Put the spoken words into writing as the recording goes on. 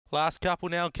Last couple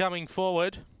now coming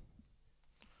forward.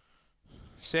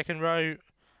 Second row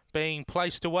being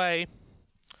placed away.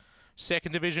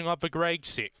 Second division of the grade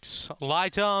 6.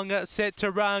 Lightong set to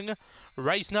run.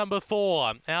 Race number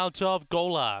 4 out of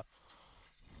Gawler.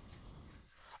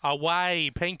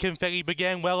 Away, Pink Confetti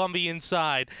began well on the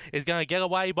inside. Is going to get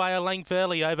away by a length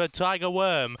early over Tiger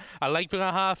Worm. A length and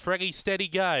a half, Ready Steady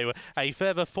Go. A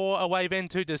further 4 away then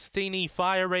to Destiny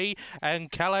Fiery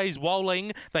and Calais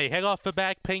Walling. They head off the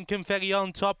back, Pink Confetti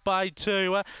on top by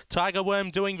 2. Tiger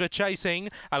Worm doing the chasing.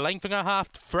 A length and a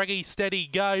half, Ready Steady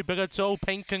Go, but it's all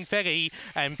Pink Confetti.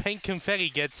 And Pink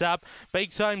Confetti gets up.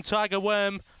 Beats home Tiger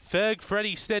Worm. Third,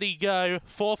 Freddy Steady Go.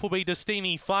 Fourth will be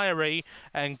Destiny Fiery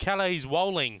and Calais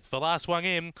Walling. The last one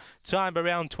in, time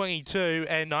around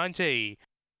 22:90.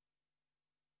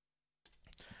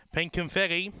 Pink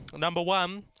Confetti, number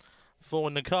 1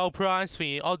 for Nicole Price.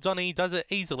 The odds on he does it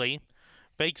easily.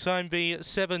 Beats home the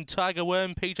 7, Tiger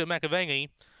Worm, Peter McAvaney.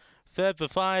 Third for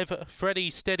 5,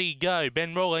 Freddy Steady Go,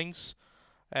 Ben Rawlings.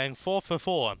 And fourth for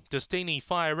 4, Destiny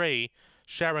Fiery,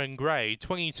 Sharon Gray.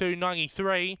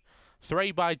 22.93.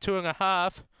 3 by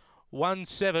 2.5, 1,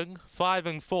 7, 5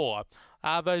 and 4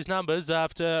 are those numbers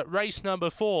after race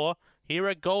number 4 here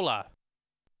at Gawler.